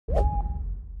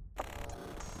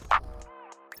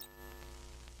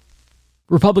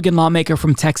Republican lawmaker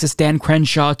from Texas, Dan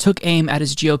Crenshaw, took aim at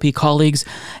his GOP colleagues,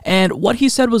 and what he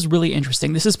said was really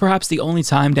interesting. This is perhaps the only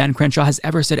time Dan Crenshaw has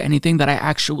ever said anything that I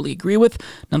actually agree with.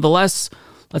 Nonetheless,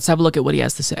 let's have a look at what he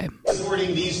has to say.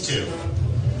 Supporting these two.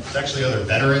 There's actually other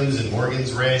veterans in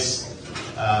Morgan's race.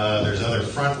 There's other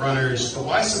front runners. But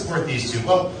why support these two?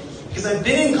 Well, because I've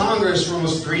been in Congress for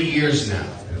almost 3 years now.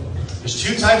 There's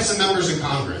two types of members of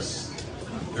Congress.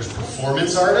 There's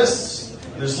performance artists,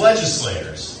 and there's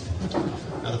legislators.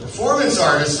 Now, the performance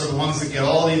artists are the ones that get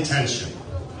all the attention.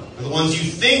 They're the ones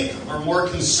you think are more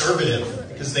conservative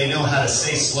because they know how to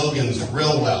say slogans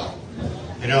real well.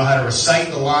 They know how to recite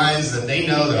the lines that they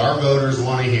know that our voters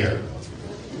want to hear.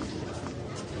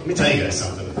 Let me tell you guys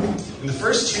something. In the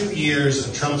first 2 years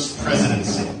of Trump's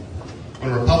presidency,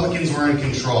 when Republicans were in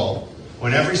control,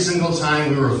 when every single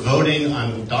time we were voting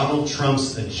on Donald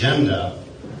Trump's agenda,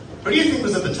 who do you think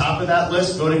was at the top of that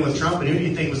list voting with Trump, and who do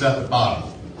you think was at the bottom?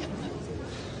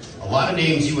 A lot of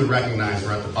names you would recognize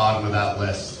were at the bottom of that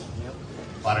list.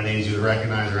 A lot of names you would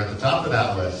recognize are at the top of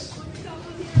that list.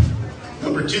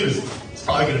 Number two is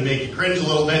probably going to make you cringe a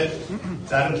little bit.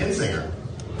 It's Adam Kinzinger.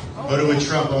 Voted with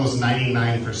Trump almost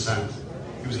 99%.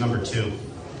 He was number two.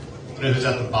 You know who's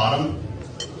at the bottom?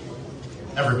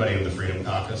 Everybody in the Freedom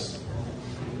Caucus.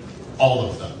 All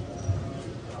of them.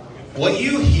 What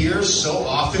you hear so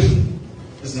often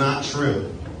is not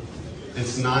true.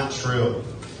 It's not true.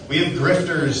 We have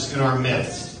grifters in our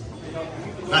midst.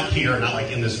 Not here, not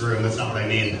like in this room, that's not what I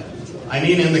mean. I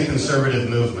mean in the conservative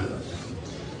movement.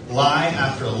 Lie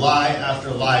after lie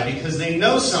after lie because they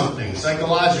know something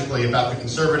psychologically about the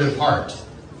conservative heart.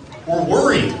 We're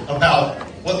worried about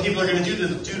what people are going to do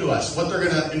to us, what they're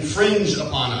going to infringe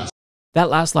upon us. That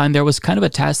last line there was kind of a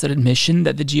tacit admission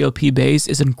that the GOP base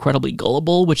is incredibly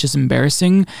gullible, which is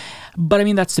embarrassing. But I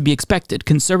mean, that's to be expected.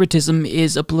 Conservatism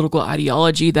is a political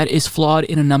ideology that is flawed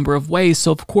in a number of ways,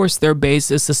 so of course their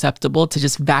base is susceptible to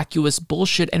just vacuous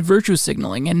bullshit and virtue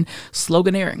signaling and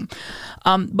sloganeering.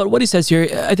 But what he says here,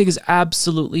 I think, is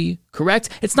absolutely correct.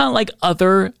 It's not like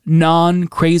other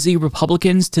non-crazy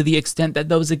Republicans to the extent that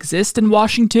those exist in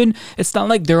Washington. It's not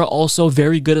like they're also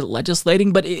very good at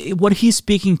legislating, but what he's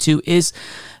speaking to is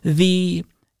the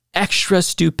extra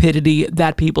stupidity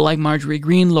that people like Marjorie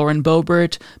Greene, Lauren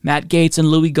Boebert, Matt Gaetz, and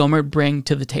Louis Gohmert bring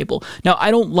to the table. Now, I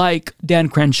don't like Dan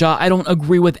Crenshaw. I don't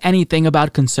agree with anything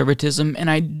about conservatism, and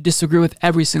I disagree with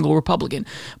every single Republican.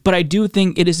 But I do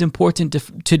think it is important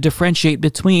to differentiate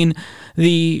between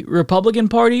the Republican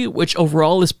Party, which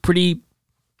overall is pretty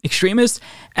extremist,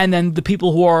 and then the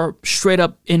people who are straight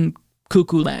up in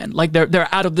cuckoo land. Like they're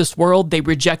out of this world. They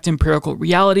reject empirical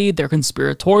reality. They're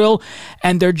conspiratorial,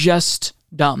 and they're just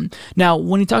dumb. Now,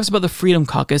 when he talks about the Freedom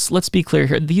Caucus, let's be clear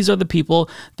here. These are the people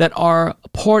that are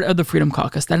part of the Freedom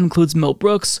Caucus. That includes Mo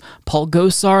Brooks, Paul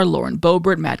Gosar, Lauren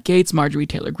Boebert, Matt Gaetz, Marjorie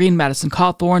Taylor Greene, Madison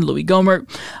Cawthorn, Louis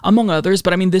Gohmert, among others.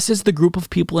 But I mean, this is the group of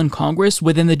people in Congress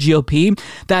within the GOP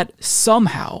that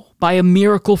somehow, by a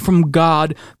miracle from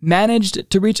God, managed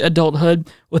to reach adulthood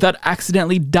without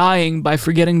accidentally dying by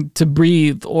forgetting to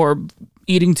breathe or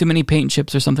eating too many paint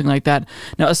chips or something like that.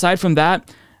 Now, aside from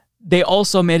that, they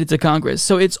also made it to Congress.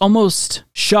 So it's almost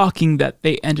shocking that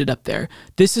they ended up there.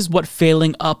 This is what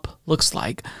failing up looks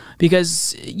like.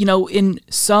 Because, you know, in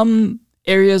some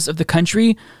areas of the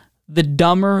country, the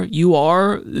dumber you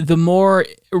are, the more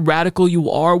radical you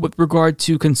are with regard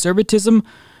to conservatism,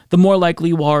 the more likely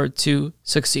you are to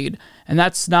succeed. And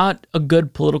that's not a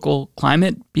good political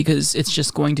climate because it's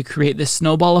just going to create this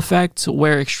snowball effect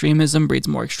where extremism breeds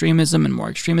more extremism and more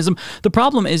extremism. The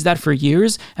problem is that for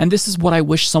years, and this is what I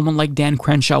wish someone like Dan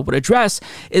Crenshaw would address,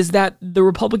 is that the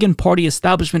Republican Party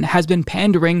establishment has been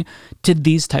pandering to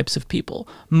these types of people.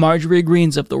 Marjorie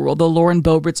Greenes of the world, the Lauren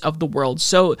Boeberts of the world.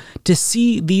 So to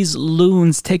see these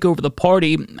loons take over the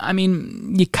party, I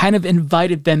mean, you kind of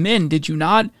invited them in, did you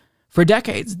not? For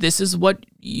decades, this is what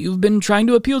you've been trying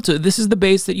to appeal to. This is the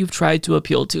base that you've tried to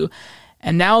appeal to.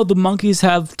 And now the monkeys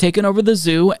have taken over the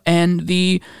zoo, and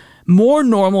the more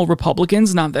normal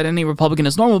Republicans, not that any Republican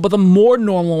is normal, but the more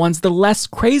normal ones, the less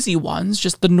crazy ones,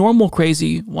 just the normal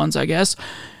crazy ones, I guess,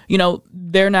 you know,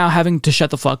 they're now having to shut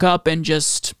the fuck up and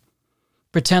just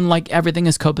pretend like everything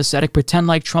is copacetic, pretend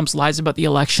like Trump's lies about the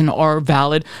election are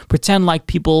valid, pretend like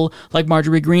people like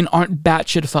Marjorie Greene aren't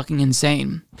batshit fucking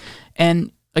insane.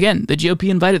 And Again, the GOP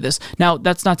invited this. Now,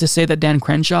 that's not to say that Dan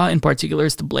Crenshaw in particular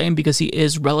is to blame because he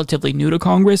is relatively new to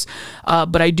Congress,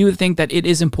 but I do think that it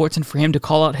is important for him to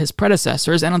call out his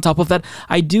predecessors. And on top of that,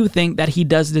 I do think that he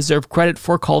does deserve credit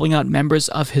for calling out members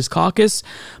of his caucus,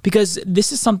 because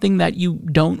this is something that you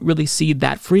don't really see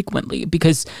that frequently,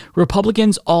 because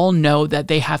Republicans all know that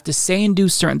they have to say and do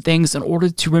certain things in order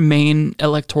to remain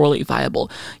electorally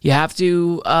viable. You have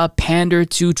to pander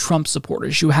to Trump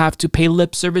supporters. You have to pay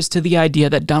lip service to the idea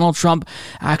that Donald Trump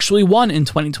actually won in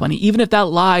 2020, even if that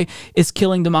lie is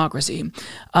killing democracy.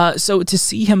 So to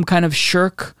see him kind of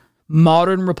shirk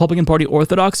modern Republican Party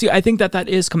orthodoxy, I think that that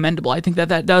is commendable. I think that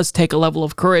that does take a level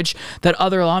of courage that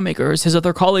other lawmakers, his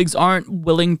other colleagues, aren't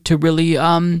willing to really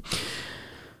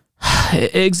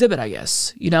exhibit, I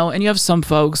guess. And you have some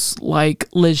folks like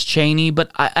Liz Cheney,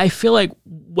 but I feel like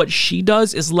what she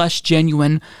does is less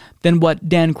genuine than what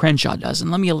Dan Crenshaw does.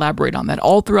 And let me elaborate on that.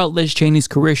 All throughout Liz Cheney's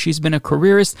career, she's been a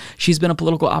careerist, she's been a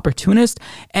political opportunist,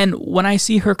 and when I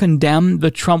see her condemn the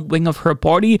Trump wing of her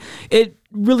party, it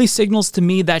really signals to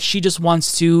me that she just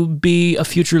wants to be a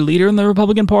future leader in the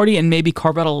Republican Party and maybe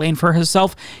carve out a lane for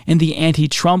herself in the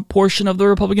anti-Trump portion of the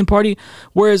Republican Party.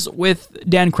 Whereas with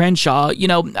Dan Crenshaw,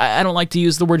 I don't like to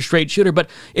use the word straight shooter,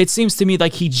 but it seems to me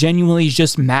like he genuinely is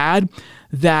just mad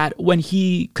that when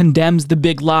he condemns the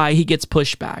big lie, he gets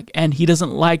pushback. And he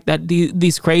doesn't like that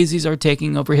these crazies are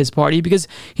taking over his party, because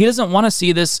he doesn't want to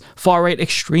see this far-right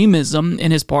extremism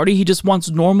in his party. He just wants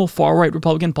normal far-right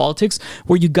Republican politics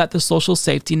where you got the social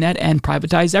safety net and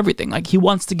privatize everything. Like, he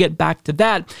wants to get back to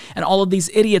that. And all of these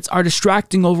idiots are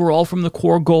distracting overall from the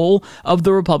core goal of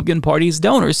the Republican Party's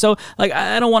donors. So,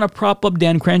 I don't want to prop up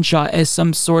Dan Crenshaw as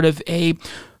some sort of a,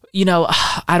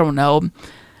 I don't know,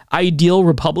 ideal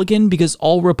Republican, because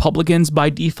all Republicans by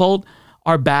default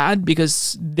are bad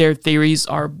because their theories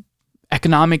are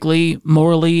economically,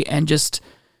 morally, and just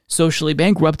socially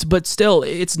bankrupt. But still,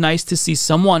 it's nice to see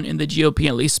someone in the GOP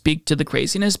at least speak to the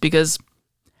craziness, because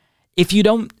if you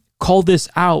don't call this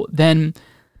out, then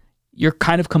you're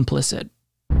kind of complicit.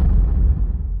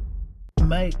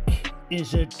 Mike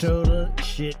is a total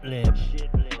shitlib.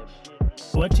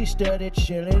 Once he started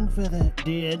shilling for the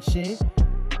DNC,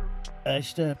 I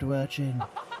stopped watching,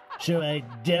 so I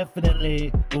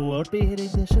definitely won't be hitting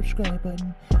the subscribe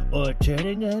button or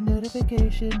turning on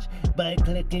notifications by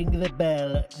clicking the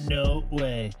bell. No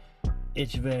way.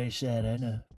 It's very sad, I know.